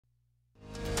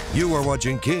You are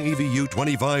watching KEVU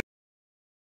 25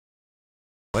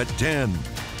 at 10.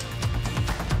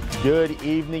 Good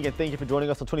evening and thank you for joining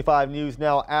us on 25 News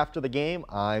Now. After the game,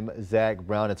 I'm Zach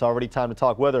Brown. It's already time to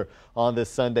talk weather on this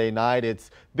Sunday night.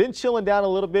 It's been chilling down a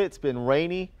little bit. It's been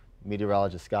rainy.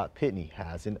 Meteorologist Scott Pitney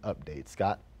has an update.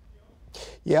 Scott?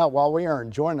 Yeah, while we are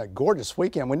enjoying a gorgeous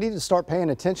weekend, we need to start paying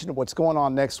attention to what's going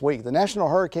on next week. The National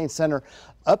Hurricane Center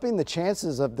upping the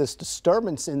chances of this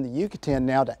disturbance in the Yucatan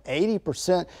now to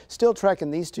 80%. Still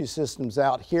tracking these two systems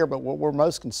out here, but what we're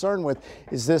most concerned with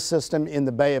is this system in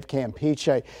the Bay of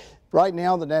Campeche. Right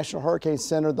now, the National Hurricane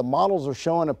Center, the models are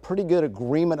showing a pretty good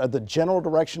agreement of the general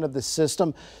direction of the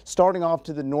system, starting off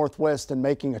to the northwest and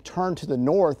making a turn to the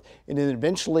north and then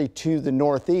eventually to the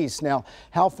northeast. Now,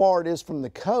 how far it is from the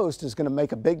coast is going to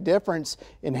make a big difference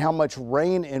in how much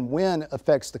rain and wind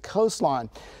affects the coastline.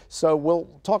 So we'll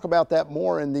talk about that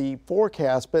more in the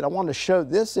forecast, but I want to show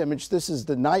this image. This is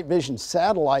the night vision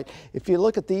satellite. If you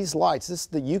look at these lights, this is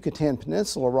the Yucatan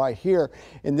Peninsula right here,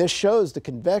 and this shows the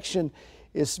convection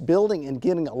is building and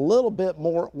getting a little bit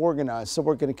more organized. So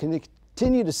we're going to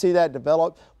continue to see that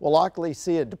develop. We'll likely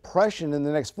see a depression in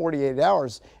the next 48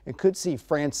 hours and could see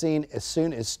Francine as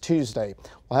soon as Tuesday.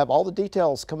 We'll have all the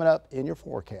details coming up in your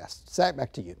forecast. Zach,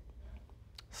 back to you.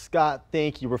 Scott,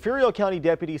 thank you. Refugio County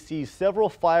deputies seized several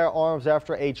firearms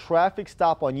after a traffic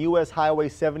stop on U.S. Highway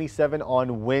 77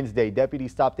 on Wednesday.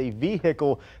 Deputies stopped a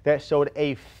vehicle that showed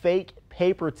a fake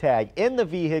paper tag. In the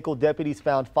vehicle, deputies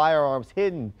found firearms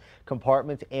hidden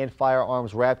compartments and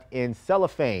firearms wrapped in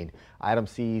cellophane.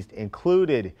 Items seized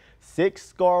included 6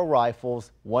 SCAR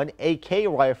rifles, 1 AK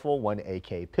rifle, 1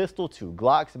 AK pistol, 2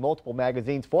 Glocks, and multiple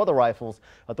magazines for the rifles.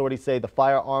 Authorities say the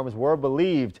firearms were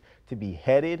believed to be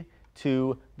headed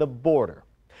to the border.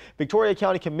 Victoria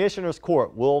County Commissioners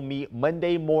Court will meet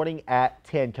Monday morning at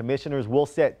 10. Commissioners will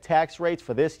set tax rates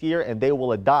for this year and they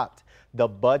will adopt the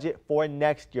budget for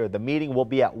next year. The meeting will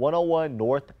be at 101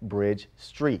 North Bridge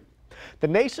Street. The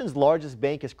nation's largest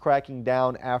bank is cracking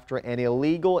down after an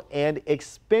illegal and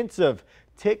expensive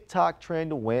TikTok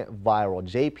trend went viral.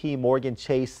 JP Morgan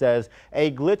Chase says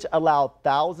a glitch allowed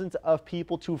thousands of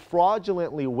people to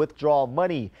fraudulently withdraw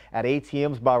money at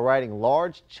ATMs by writing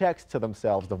large checks to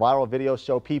themselves. The viral videos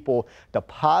show people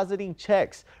depositing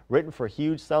checks written for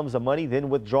huge sums of money, then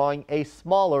withdrawing a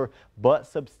smaller but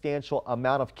substantial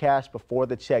amount of cash before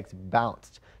the checks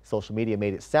bounced. Social media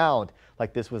made it sound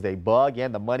like this was a bug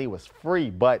and the money was free,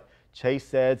 but Chase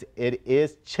says it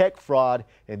is check fraud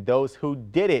and those who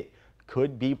did it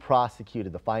could be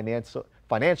prosecuted. The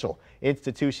financial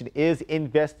institution is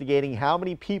investigating how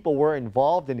many people were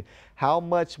involved and how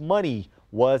much money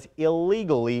was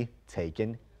illegally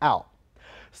taken out.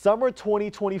 Summer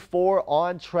 2024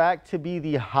 on track to be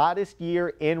the hottest year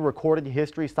in recorded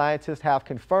history. Scientists have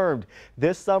confirmed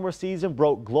this summer season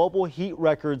broke global heat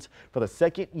records for the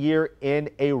second year in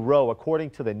a row, according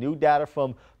to the new data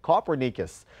from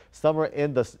Copernicus. Summer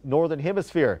in the northern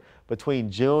hemisphere between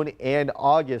June and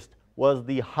August was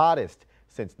the hottest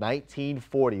since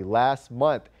 1940. Last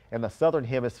month in the southern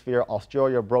hemisphere,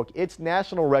 Australia broke its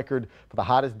national record for the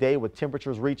hottest day with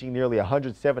temperatures reaching nearly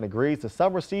 107 degrees. The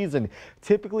summer season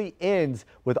typically ends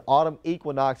with autumn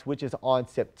equinox, which is on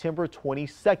September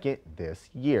 22nd this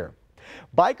year.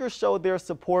 Bikers showed their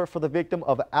support for the victim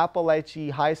of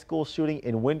Appalachia High School shooting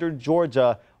in Winder,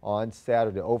 Georgia on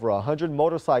Saturday. Over 100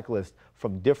 motorcyclists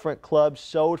from different clubs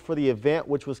showed for the event,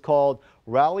 which was called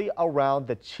Rally Around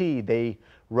the Chi. The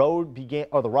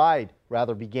ride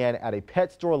began at a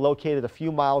pet store located a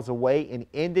few miles away and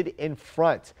ended in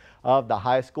front of the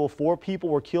high school. 4 people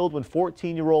were killed when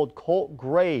 14-year-old Colt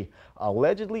Gray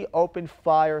allegedly opened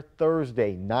fire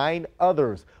Thursday. 9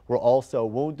 others were also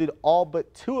wounded, all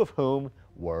but 2 of whom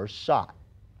were shot.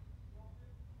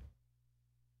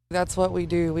 That's what we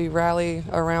do. We rally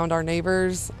around our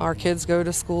neighbors. Our kids go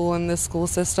to school in this school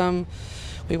system.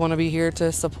 We want to be here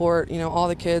to support, all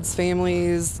the kids,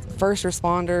 families, first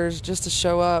responders, just to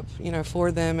show up,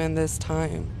 for them in this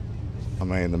time. I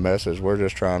mean, the message we're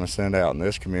just trying to send out in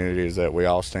this community is that we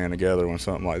all stand together when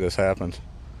something like this happens.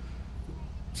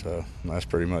 So that's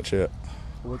pretty much it.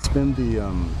 What's been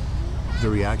the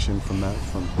reaction from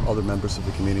other members of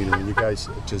the community when you guys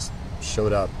just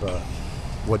showed up?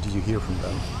 What did you hear from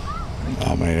them?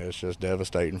 I mean, it's just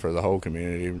devastating for the whole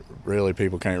community. Really,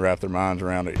 people can't wrap their minds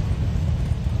around it.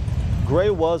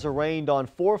 Gray was arraigned on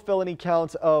 4 felony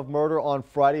counts of murder on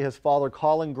Friday. His father,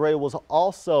 Colin Gray, was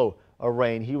also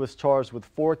arraigned. He was charged with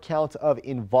 4 counts of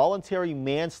involuntary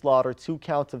manslaughter, 2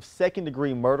 counts of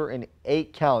second-degree murder, and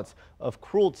 8 counts of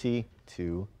cruelty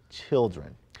to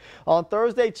children. On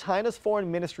Thursday, China's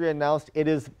foreign ministry announced it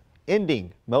is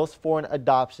ending most foreign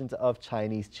adoptions of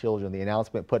Chinese children. The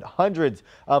announcement put hundreds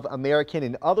of American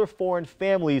and other foreign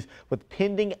families with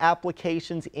pending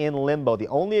applications in limbo. The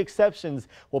only exceptions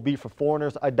will be for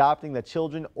foreigners adopting the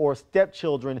children or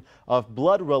stepchildren of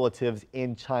blood relatives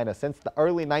in China. Since the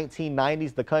early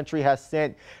 1990s, the country has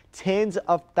sent tens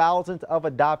of thousands of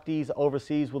adoptees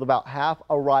overseas, with about half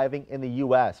arriving in the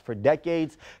U.S. For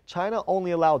decades, China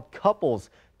only allowed couples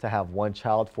to have one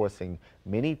child, forcing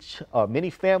many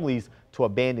families to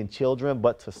abandon children,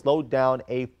 but to slow down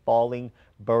a falling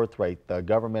birth rate. The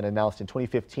government announced in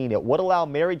 2015 it would allow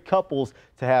married couples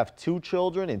to have 2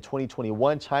 children. In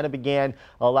 2021, China began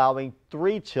allowing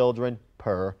 3 children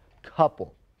per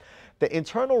couple. The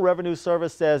Internal Revenue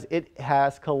Service says it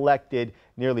has collected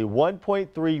nearly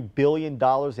 $1.3 billion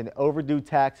in overdue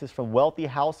taxes from wealthy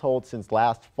households since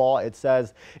last fall. It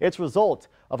says it's a result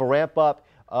of a ramp up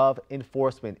of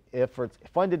enforcement efforts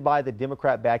funded by the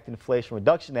Democrat-backed Inflation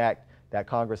Reduction Act that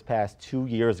Congress passed 2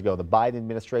 years ago. The Biden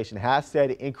administration has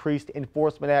said increased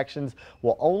enforcement actions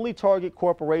will only target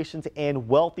corporations and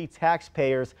wealthy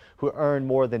taxpayers who earn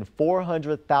more than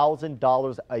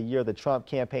 $400,000 a year. The Trump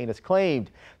campaign has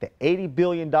claimed the $80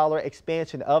 billion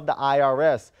expansion of the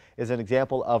IRS is an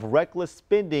example of reckless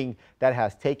spending that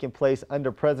has taken place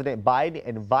under President Biden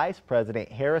and Vice President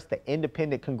Harris. The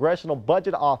Independent Congressional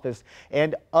Budget Office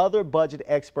and other budget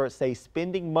experts say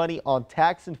spending money on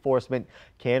tax enforcement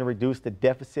can reduce the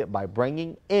deficit by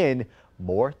bringing in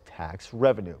more tax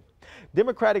revenue.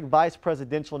 Democratic vice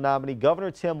presidential nominee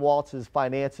Governor Tim Walz's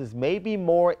finances may be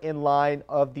more in line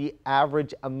of the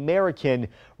average American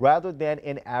rather than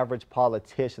an average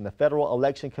politician. The Federal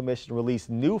Election Commission released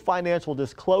new financial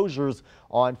disclosures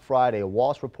on Friday.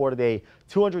 Walz reported a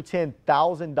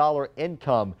 $210,000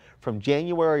 income from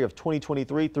January of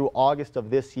 2023 through August of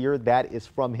this year. That is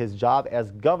from his job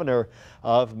as governor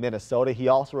of Minnesota. He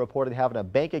also reported having a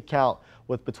bank account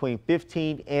with between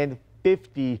 $15,000 and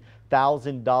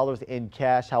 $50,000 in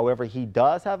cash. However, he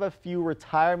does have a few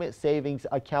retirement savings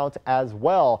accounts as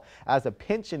well as a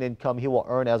pension income he will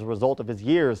earn as a result of his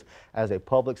years as a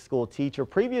public school teacher.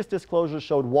 Previous disclosures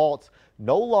showed Walz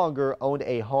no longer owned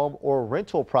a home or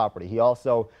rental property. He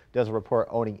also doesn't report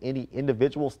owning any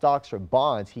individual stocks or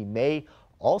bonds. He may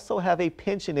also have a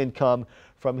pension income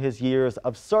from his years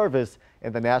of service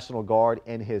in the National Guard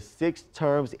and his 6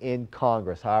 terms in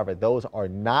Congress. However, those are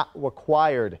not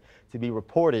required to be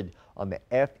reported on the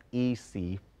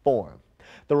FEC form.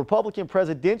 The Republican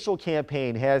presidential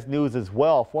campaign has news as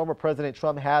well. Former President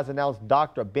Trump has announced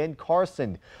Dr. Ben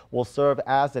Carson will serve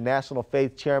as the National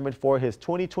Faith Chairman for his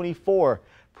 2024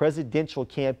 presidential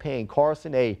campaign.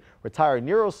 Carson, a retired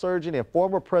neurosurgeon and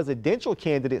former presidential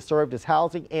candidate, served as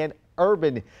Housing and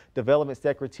Urban Development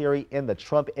Secretary in the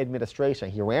Trump administration.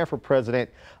 He ran for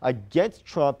president against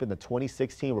Trump in the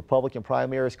 2016 Republican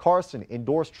primaries. Carson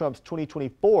endorsed Trump's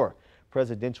 2024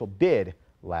 presidential bid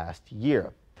last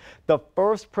year. The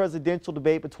first presidential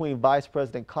debate between Vice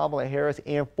President Kamala Harris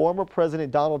and former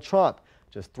President Donald Trump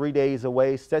just 3 days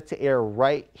away, set to air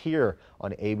right here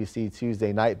on ABC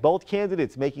Tuesday night. Both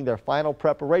candidates making their final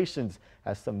preparations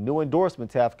as some new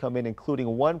endorsements have come in, including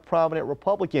one prominent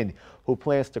Republican who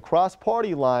plans to cross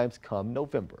party lines come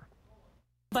November.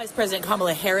 Vice President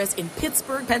Kamala Harris in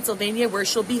Pittsburgh, Pennsylvania, where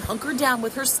she'll be hunkered down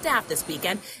with her staff this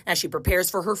weekend as she prepares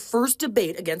for her first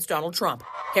debate against Donald Trump.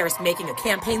 Harris making a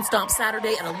campaign stop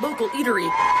Saturday at a local eatery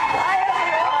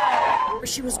where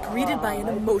she was greeted by an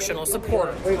emotional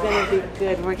supporter. We're going to be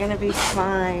good. We're going to be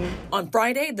fine. On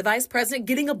Friday, the vice president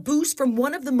getting a boost from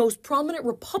one of the most prominent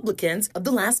Republicans of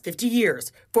the last 50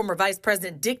 years. Former Vice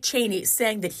President Dick Cheney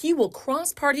saying that he will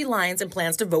cross party lines and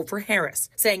plans to vote for Harris,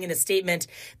 saying in a statement,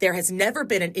 there has never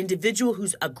been an individual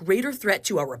who's a greater threat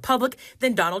to our republic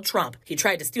than Donald Trump. He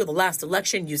tried to steal the last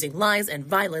election using lies and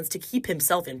violence to keep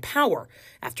himself in power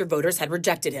after voters had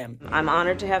rejected him. I'm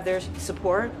honored to have their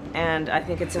support, and I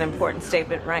think it's an important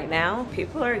statement right now.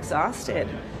 People are exhausted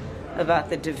about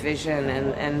the division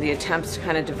and the attempts to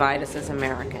kind of divide us as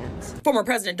Americans. Former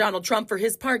President Donald Trump, for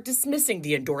his part, dismissing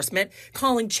the endorsement,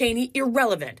 calling Cheney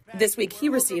irrelevant. This week, he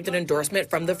received an endorsement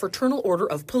from the Fraternal Order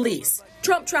of Police.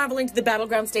 Trump traveling to the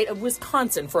battleground state of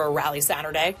Wisconsin for a rally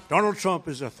Saturday. Donald Trump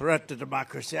is a threat to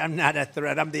democracy. I'm not a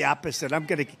threat. I'm the opposite.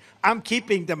 I'm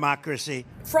keeping democracy.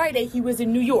 Friday, he was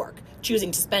in New York,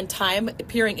 choosing to spend time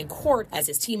appearing in court as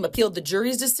his team appealed the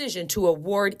jury's decision to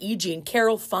award E.G. and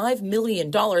Carroll $5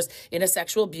 million in a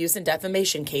sexual abuse and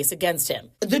defamation case against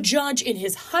him. The judge in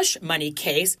his hush money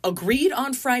case agreed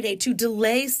on Friday to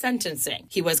delay sentencing.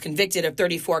 He was convicted of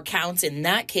 34 counts in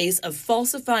that case of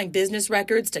falsifying business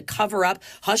records to cover up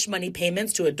hush money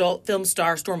payments to adult film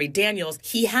star Stormy Daniels.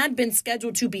 He had been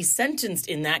scheduled to be sentenced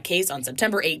in that case on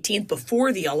September 18th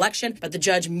before the election, but the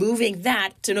judge moving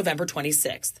that to November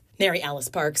 26th. Mary Alice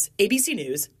Parks, ABC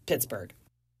News, Pittsburgh.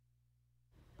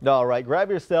 All right, grab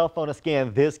your cell phone and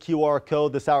scan this QR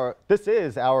code. This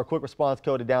is our quick response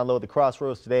code to download the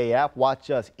Crossroads Today app.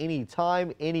 Watch us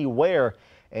anytime, anywhere,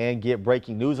 and get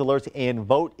breaking news alerts and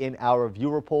vote in our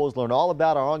viewer polls. Learn all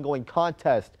about our ongoing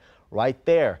contest right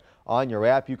there on your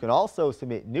app. You can also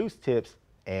submit news tips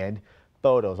and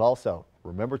photos. Also,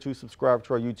 remember to subscribe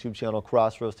to our YouTube channel,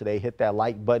 Crossroads Today. Hit that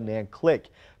like button and click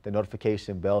the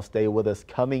notification bell. Stay with us.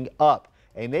 Coming up,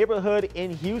 a neighborhood in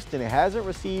Houston hasn't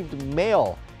received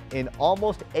mail in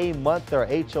almost a month. Their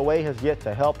HOA has yet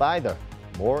to help either.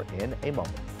 More in a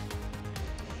moment.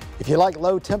 If you like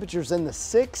low temperatures in the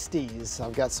 60s,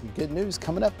 I've got some good news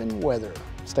coming up in weather.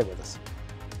 Stay with us.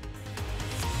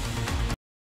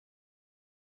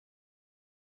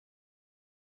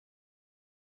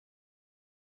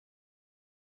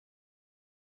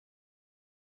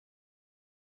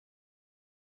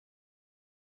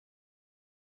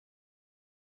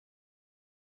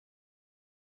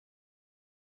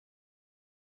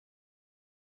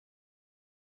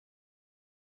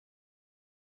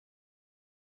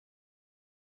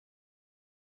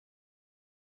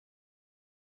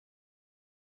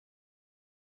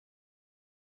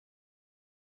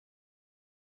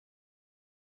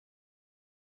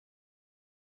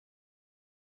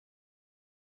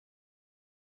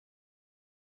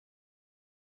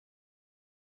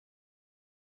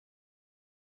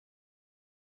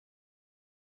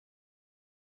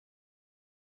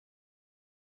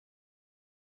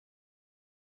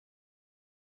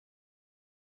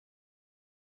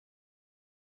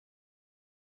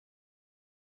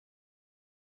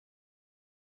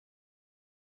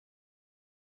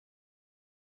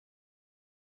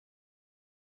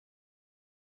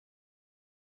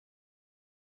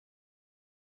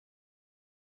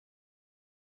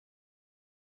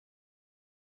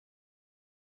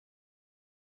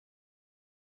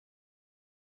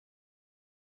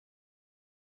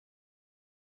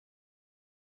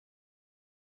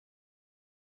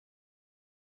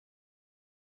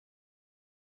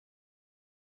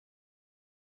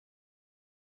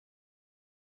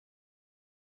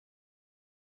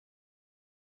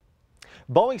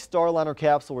 Boeing Starliner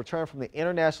capsule returned from the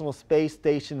International Space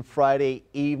Station Friday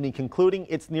evening, concluding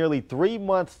its nearly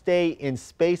 3-month stay in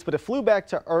space, but it flew back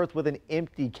to Earth with an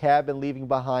empty cabin, leaving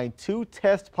behind 2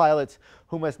 test pilots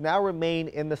who must now remain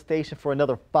in the station for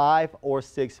another 5 or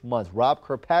 6 months. Rob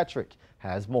Kirkpatrick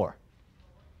has more.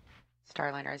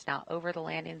 Starliner is now over the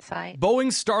landing site.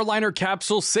 Boeing's Starliner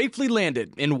capsule safely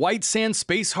landed in White Sands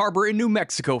Space Harbor in New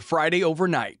Mexico Friday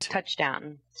overnight.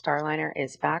 Touchdown. Starliner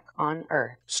is back on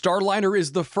Earth. Starliner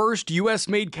is the first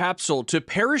U.S.-made capsule to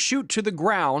parachute to the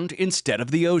ground instead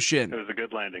of the ocean. It was a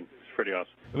good landing. It's pretty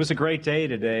awesome. It was a great day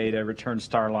today to return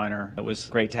Starliner. It was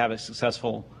great to have a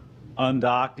successful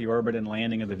undock, the orbit, and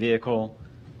landing of the vehicle.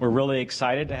 We're really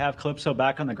excited to have Calypso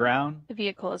back on the ground. The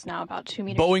vehicle is now about 2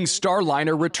 meters. Boeing's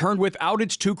Starliner returned without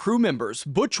its 2 crew members,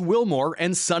 Butch Wilmore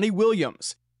and Sonny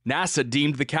Williams. NASA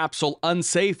deemed the capsule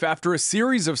unsafe after a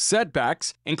series of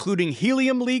setbacks, including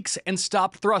helium leaks and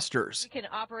stopped thrusters.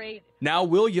 Now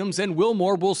Williams and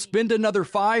Wilmore will spend another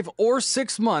 5 or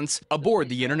 6 months aboard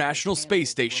the International Space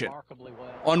Station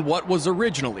on what was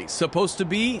originally supposed to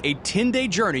be a 10-day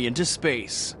journey into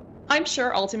space. I'm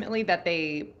sure ultimately that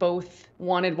they both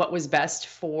wanted what was best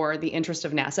for the interest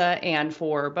of NASA and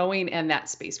for Boeing and that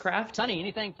spacecraft. Sonny,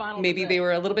 anything final? Maybe they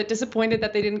were a little bit disappointed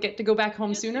that they didn't get to go back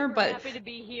home sooner, but happy to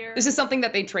be here. This is something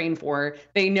that they train for.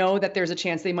 They know that there's a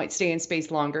chance they might stay in space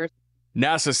longer.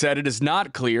 NASA said it is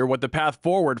not clear what the path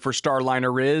forward for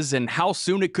Starliner is and how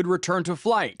soon it could return to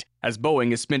flight, as Boeing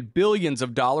has spent billions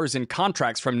of dollars in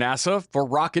contracts from NASA for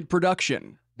rocket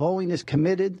production. Boeing is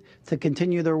committed to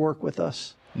continue their work with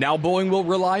us. Now Boeing will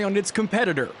rely on its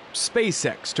competitor,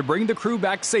 SpaceX, to bring the crew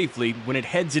back safely when it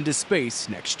heads into space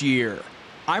next year.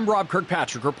 I'm Rob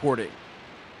Kirkpatrick reporting.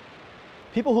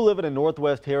 People who live in a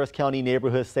Northwest Harris County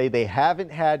neighborhood say they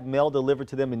haven't had mail delivered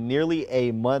to them in nearly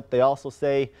a month. They also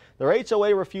say their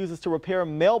HOA refuses to repair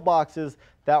mailboxes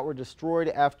that were destroyed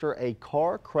after a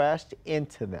car crashed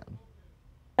into them.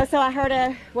 So I heard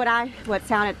what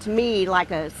sounded to me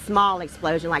like a small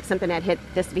explosion, like something had hit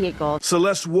this vehicle.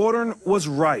 Celeste Warden was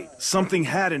right. Something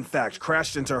had, in fact,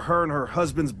 crashed into her and her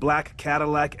husband's black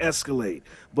Cadillac Escalade.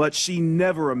 But she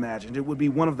never imagined it would be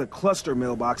one of the cluster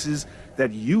mailboxes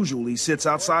that usually sits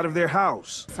outside of their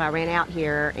house. So I ran out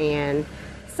here and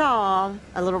saw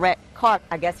a little red car.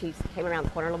 I guess he came around the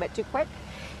corner a little bit too quick,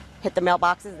 hit the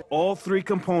mailboxes. All three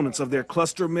components of their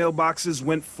cluster mailboxes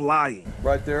went flying.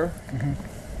 Right there.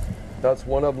 That's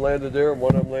one of them landed there,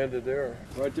 one of them landed there.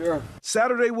 Right there.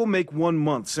 Saturday will make 1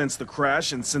 month since the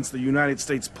crash and since the United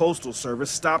States Postal Service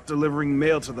stopped delivering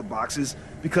mail to the boxes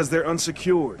because they're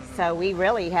unsecured. So we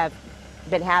really have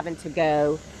been having to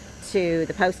go to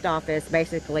the post office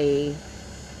basically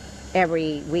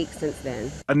every week since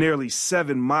then. A nearly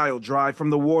 7-mile drive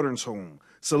from the Warden's home.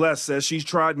 Celeste says she's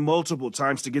tried multiple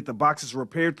times to get the boxes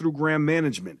repaired through Graham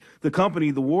Management, the company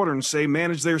the Wardens say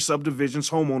managed their subdivision's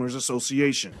homeowners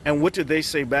association. And what did they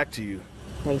say back to you?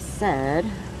 They said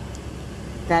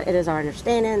that it is our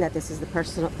understanding that this is the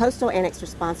postal annex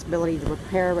responsibility to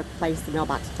repair, replace the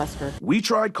mailbox cluster. We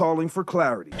tried calling for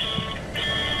clarity.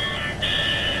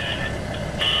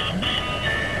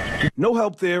 No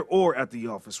help there or at the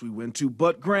office we went to,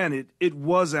 but granted, it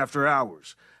was after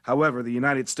hours. However, the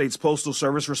United States Postal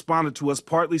Service responded to us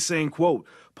partly saying, quote,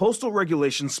 postal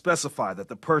regulations specify that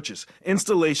the purchase,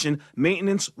 installation,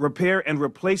 maintenance, repair, and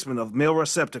replacement of mail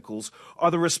receptacles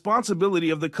are the responsibility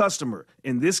of the customer,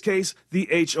 in this case, the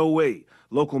HOA.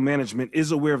 Local management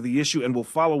is aware of the issue and will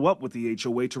follow up with the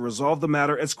HOA to resolve the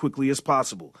matter as quickly as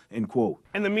possible, end quote.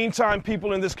 In the meantime,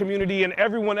 people in this community and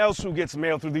everyone else who gets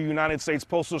mail through the United States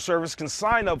Postal Service can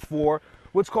sign up for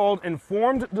what's called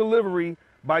informed delivery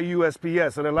by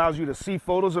USPS. It allows you to see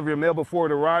photos of your mail before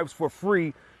it arrives for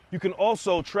free. You can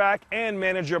also track and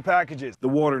manage your packages. The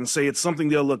Wardens say it's something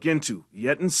they'll look into,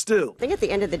 yet and still. I think at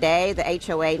the end of the day, the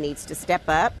HOA needs to step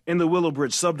up. In the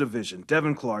Willowbridge subdivision,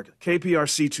 Devin Clark,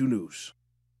 KPRC 2 News.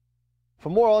 For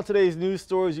more on today's news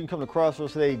stories, you can come to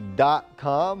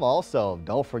crossroadstoday.com. Also,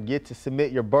 don't forget to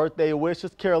submit your birthday wishes.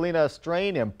 Carolina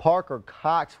Strain and Parker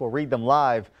Cox will read them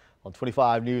live on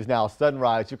 25 News Now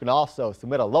Sunrise. You can also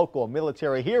submit a local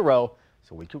military hero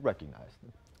so we can recognize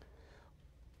them.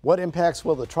 What impacts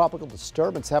will the tropical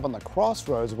disturbance have on the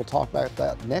crossroads? We'll talk about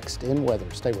that next in weather.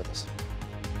 Stay with us.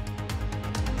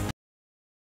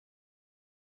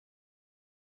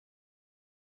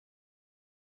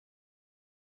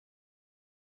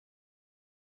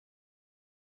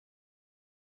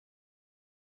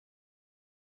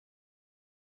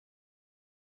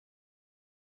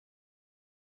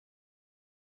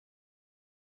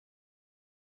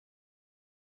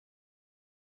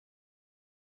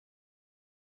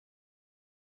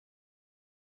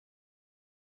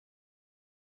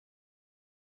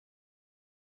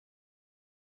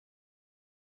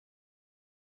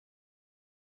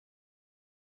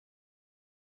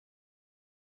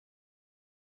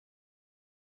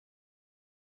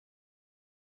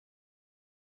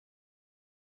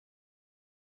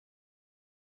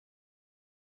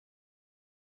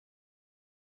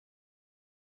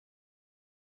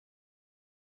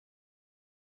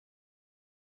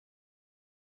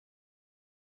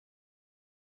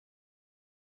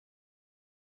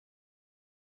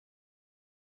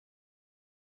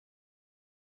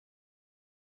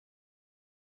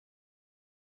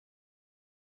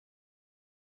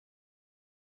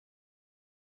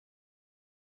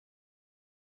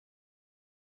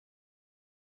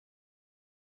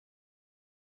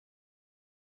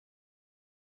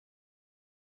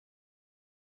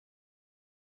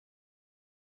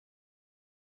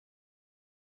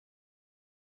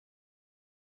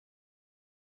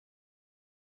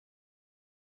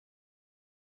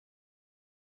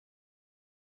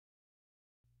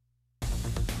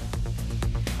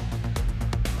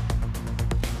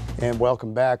 And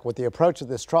welcome back. With the approach of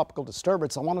this tropical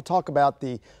disturbance, I want to talk about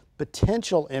the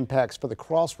potential impacts for the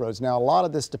crossroads. Now, a lot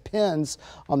of this depends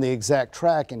on the exact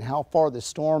track and how far the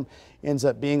storm ends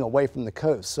up being away from the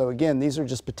coast. So again, these are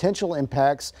just potential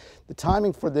impacts. The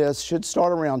timing for this should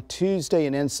start around Tuesday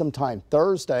and end sometime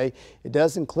Thursday. It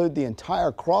does include the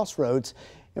entire crossroads,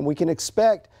 and we can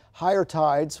expect higher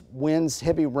tides, winds,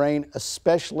 heavy rain,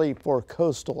 especially for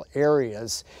coastal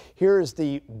areas. Here is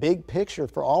the big picture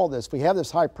for all of this. We have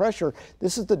this high pressure.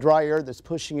 This is the dry air that's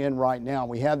pushing in right now.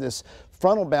 We have this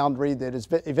frontal boundary that is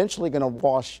eventually going to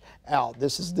wash out.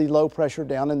 This is the low pressure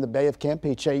down in the Bay of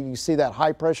Campeche. You see that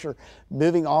high pressure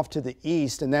moving off to the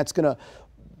east, and that's going to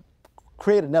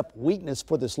create enough weakness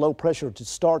for this low pressure to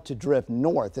start to drift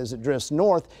north. As it drifts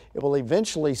north, it will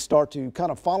eventually start to kind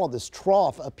of follow this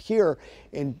trough up here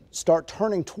and start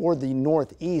turning toward the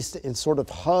northeast and sort of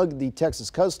hug the Texas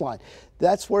coastline.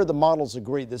 That's where the models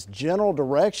agree. This general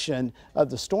direction of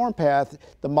the storm path,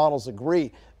 the models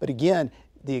agree. But again,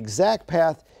 the exact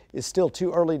path is still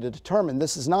too early to determine.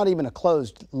 This is not even a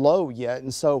closed low yet,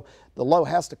 and so the low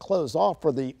has to close off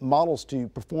for the models to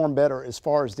perform better as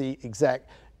far as the exact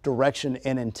direction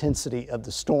and intensity of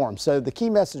the storm. So the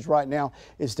key message right now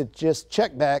is to just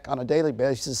check back on a daily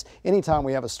basis. Anytime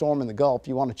we have a storm in the Gulf,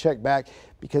 you want to check back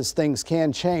because things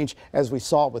can change, as we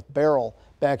saw with Beryl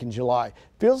back in July.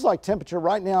 Feels like temperature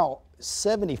right now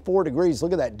 74 degrees.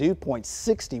 Look at that dew point,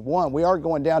 61. We are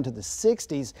going down to the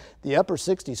 60s, the upper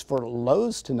 60s for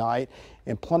lows tonight,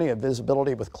 and plenty of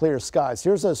visibility with clear skies.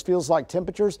 Here's those feels like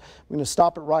temperatures. We're going to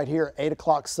stop it right here, 8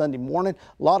 o'clock Sunday morning.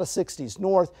 A lot of 60s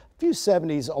north, a few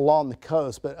 70s along the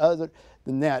coast, but other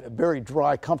than that, a very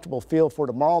dry, comfortable feel for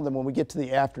tomorrow. Then when we get to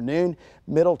the afternoon,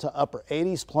 middle to upper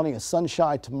 80s, plenty of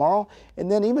sunshine tomorrow.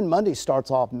 And then even Monday starts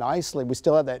off nicely. We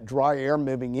still have that dry air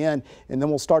moving in, and then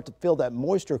we'll start to feel that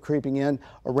moisture creeping in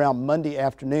around Monday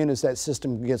afternoon as that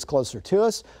system gets closer to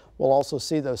us. We'll also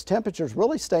see those temperatures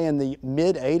really stay in the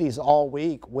mid 80s all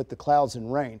week with the clouds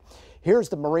and rain. Here's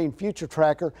the marine future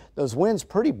tracker. Those winds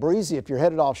pretty breezy if you're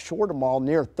headed offshore tomorrow,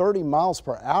 near 30 miles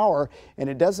per hour, and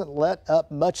it doesn't let up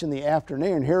much in the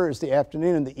afternoon. Here is the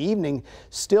afternoon and the evening,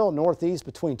 still northeast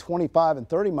between 25 and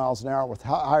 30 miles an hour with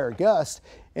higher gusts.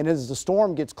 And as the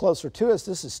storm gets closer to us,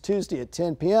 this is Tuesday at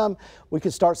 10 p.m., we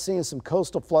could start seeing some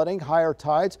coastal flooding, higher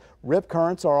tides. Rip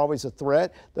currents are always a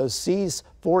threat. Those seas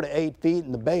 4 to 8 feet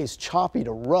and the bays choppy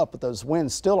to rough with those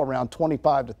winds still around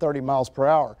 25 to 30 miles per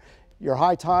hour. Your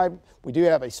high tide, we do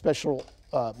have a special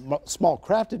small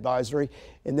craft advisory,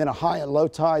 and then a high and low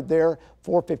tide there,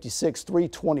 456,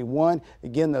 321.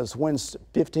 Again, those winds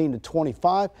 15 to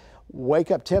 25. Wake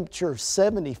up temperature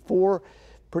 74.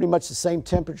 Pretty much the same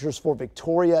temperatures for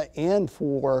Victoria and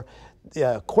for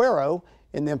Cuero,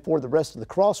 and then for the rest of the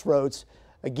crossroads.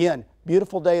 Again,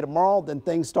 beautiful day tomorrow, then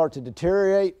things start to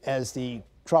deteriorate as the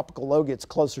tropical low gets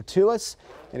closer to us,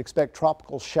 and expect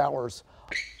tropical showers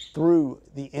through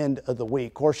the end of the week.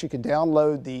 Of course, you can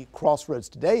download the Crossroads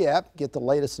Today app, get the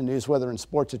latest in news, weather, and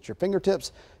sports at your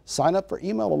fingertips. Sign up for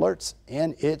email alerts,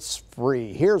 and it's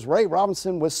free. Here's Ray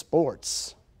Robinson with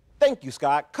sports. Thank you,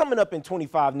 Scott. Coming up in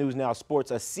 25 News Now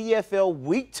Sports, a CFL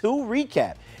Week 2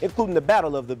 recap, including the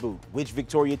Battle of the Boot. Which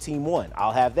Victoria team won?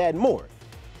 I'll have that and more.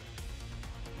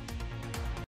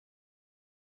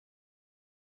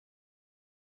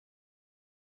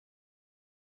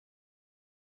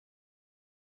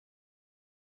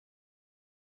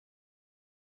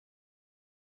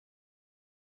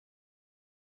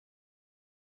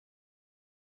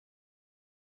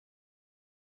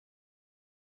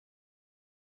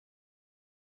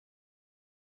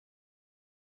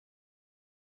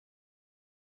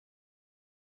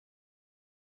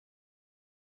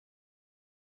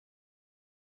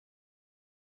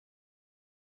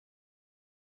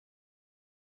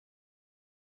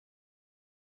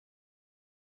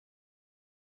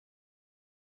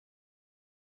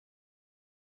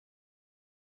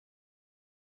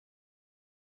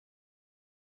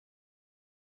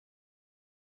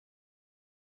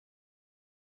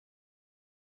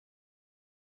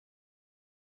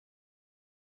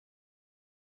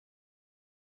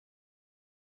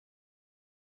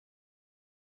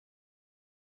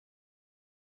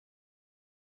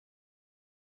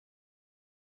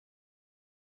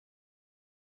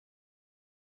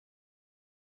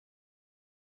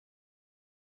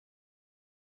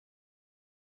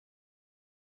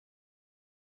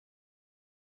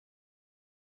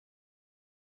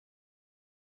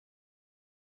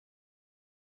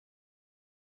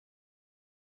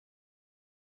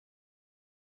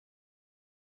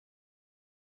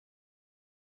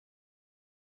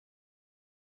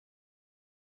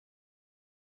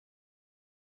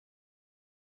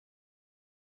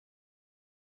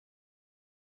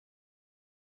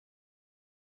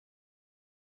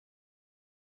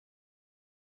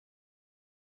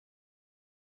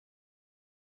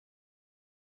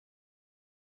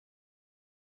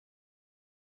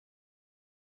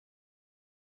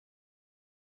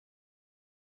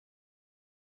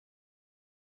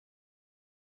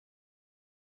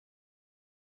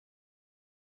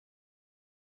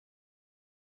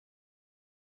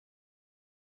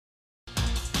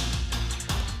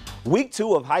 Week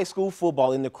 2 of high school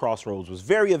football in the Crossroads was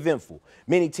very eventful.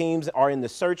 Many teams are in the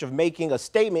search of making a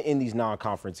statement in these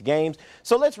non-conference games.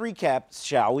 So let's recap,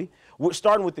 shall we? We're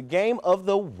starting with the game of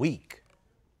the week.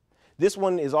 This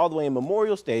one is all the way in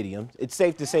Memorial Stadium. It's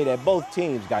safe to say that both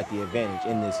teams got the advantage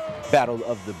in this battle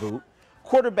of the boot.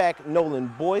 Quarterback Nolan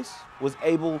Boyce was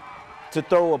able to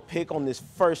throw a pick on this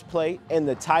first play, and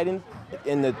the Titans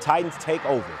take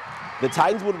over. The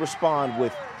Titans would respond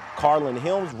with Carlin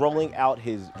Helms rolling out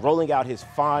his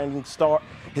finding star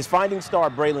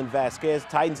Braylon Vasquez.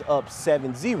 Titans up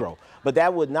 7-0. But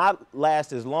that would not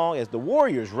last as long as the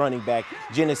Warriors running back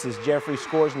Genesis Jeffrey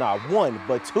scores not one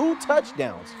but 2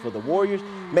 touchdowns for the Warriors,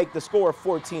 make the score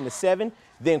 14-7.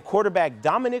 Then quarterback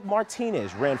Dominic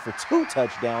Martinez ran for 2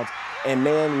 touchdowns. And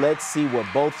man, let's see what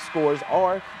both scores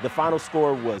are. The final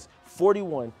score was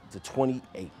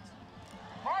 41-28.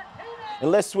 And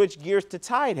let's switch gears to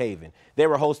Tidehaven. They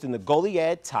were hosting the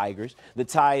Goliad Tigers. The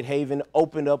Tidehaven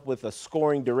opened up with a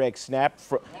scoring direct snap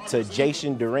to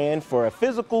Jason Duran for a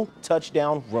physical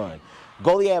touchdown run.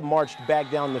 Goliad marched back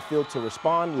down the field to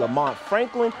respond. Lamont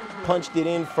Franklin punched it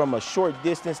in from a short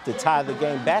distance to tie the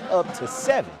game back up to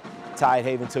 7.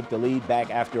 Tidehaven took the lead back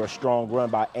after a strong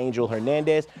run by Angel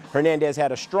Hernandez. Hernandez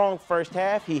had a strong first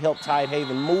half. He helped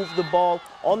Tidehaven move the ball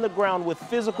on the ground with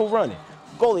physical running.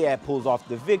 Goliad pulls off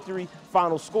the victory.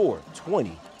 Final score,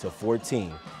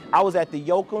 20-14. I was at the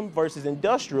Yoakum versus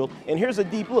Industrial, and here's a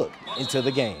deep look into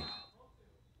the game.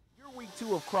 Your week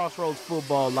 2 of Crossroads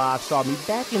Football Live saw me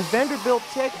back in Vanderbilt,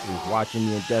 Texas, watching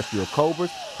the Industrial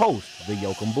Cobras host the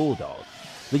Yoakum Bulldogs.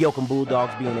 The Yoakum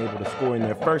Bulldogs being able to score in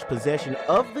their first possession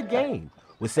of the game.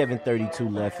 With 7:32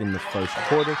 left in the first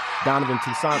quarter, Donovan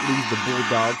Toussaint leads the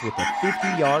Bulldogs with a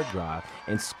 50-yard drive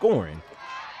and scoring.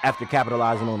 After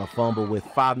capitalizing on a fumble with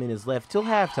 5 minutes left till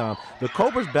halftime, the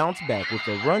Cobras bounced back with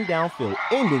a run downfield,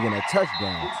 ending in a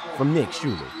touchdown from Nick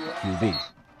Schuler, QB.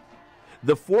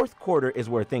 The fourth quarter is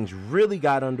where things really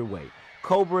got underway.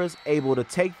 Cobras able to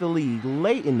take the lead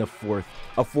late in the fourth.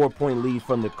 A 4-point lead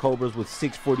from the Cobras with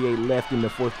 6:48 left in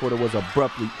the fourth quarter was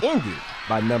abruptly ended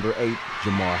by number 8,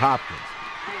 Jamar Hopkins.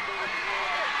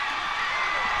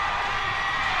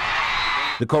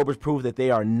 The Cobras proved that they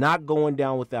are not going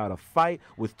down without a fight.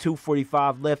 With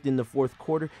 2:45 left in the fourth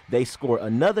quarter, they score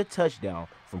another touchdown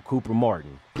from Cooper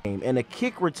Martin. And a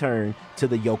kick return to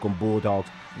the Yoakum Bulldogs.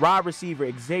 Wide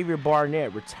receiver Xavier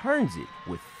Barnett returns it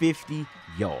with 50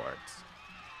 yards.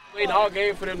 Waiting all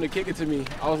game for them to kick it to me.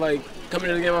 I was like, coming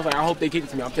into the game, I was like, I hope they kick it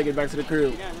to me. I'm taking it back to the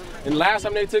crib. And last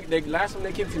time they kicked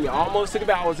it to me, I almost took it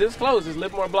back. I was this close, just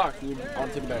lift more blocks. I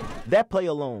took it back. That play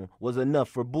alone was enough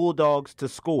for Bulldogs to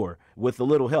score with a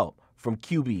little help from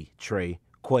QB Trey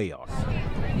Cuellar.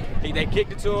 They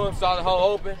kicked it to him, saw the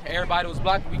hole open. Everybody was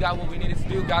blocking. We got what we needed to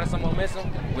do, got us some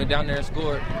momentum, went down there and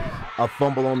scored. A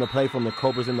fumble on the play from the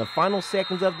Cobras in the final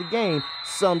seconds of the game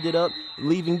summed it up,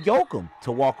 leaving Yoakum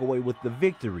to walk away with the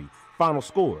victory. Final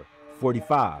score,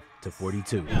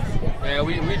 45-42. Man,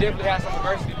 we definitely had some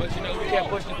adversity, but you know, we kept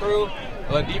pushing through.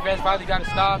 Defense finally got to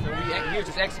stop, and we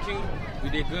just executed. We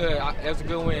did good. It was a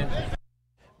good win.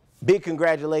 Big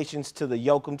congratulations to the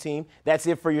Yoakum team. That's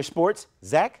it for your sports.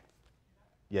 Zach?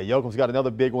 Yeah, Yoakum's got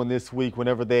another big one this week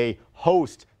whenever they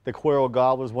host the Quail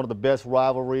Gobblers, one of the best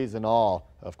rivalries in all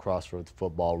of Crossroads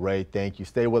football. Ray, thank you.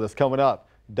 Stay with us. Coming up,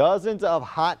 dozens of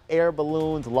hot air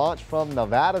balloons launch from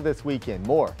Nevada this weekend.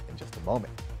 More in just a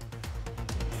moment.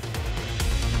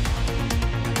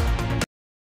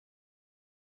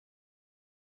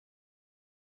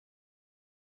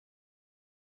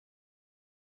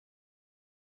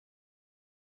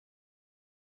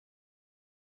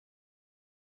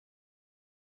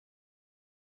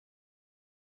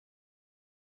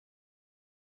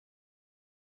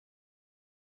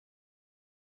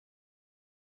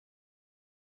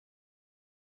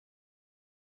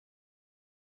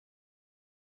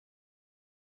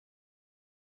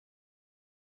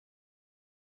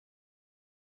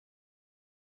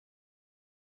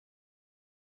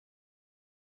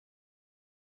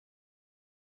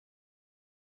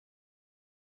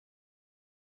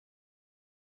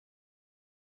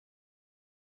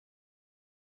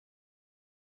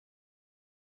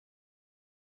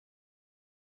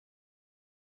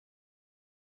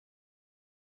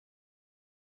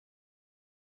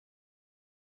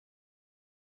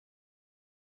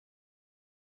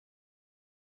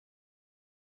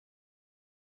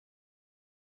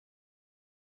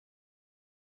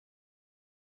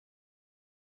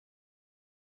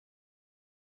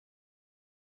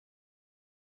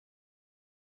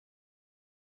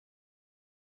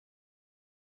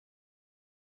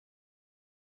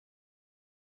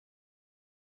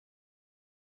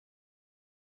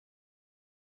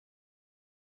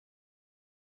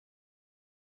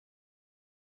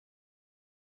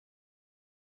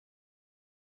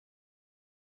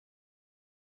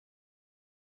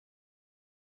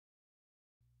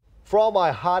 For all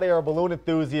my hot air balloon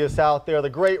enthusiasts out there, the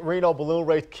Great Reno Balloon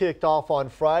Race kicked off on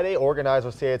Friday.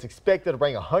 Organizers say it's expected to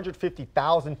bring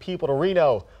 150,000 people to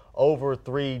Reno over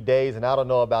 3 days. And I don't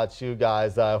know about you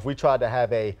guys, if we tried to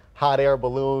have a hot air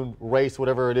balloon race,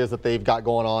 whatever it is that they've got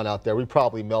going on out there, we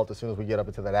probably melt as soon as we get up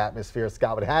into that atmosphere,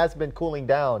 Scott. But it has been cooling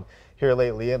down here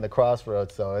lately in the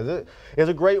Crossroads. So it's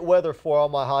a great weather for all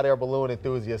my hot air balloon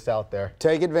enthusiasts out there.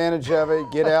 Take advantage of it.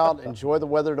 Get out. Enjoy the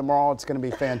weather tomorrow. It's going to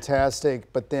be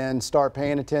fantastic. But then start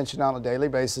paying attention on a daily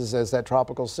basis as that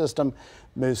tropical system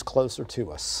moves closer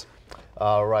to us.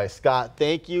 All right, Scott,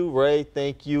 thank you. Ray,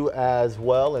 thank you as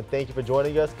well. And thank you for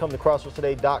joining us. Come to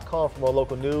crossroadstoday.com for more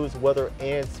local news, weather,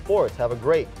 and sports. Have a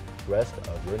great rest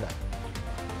of your night.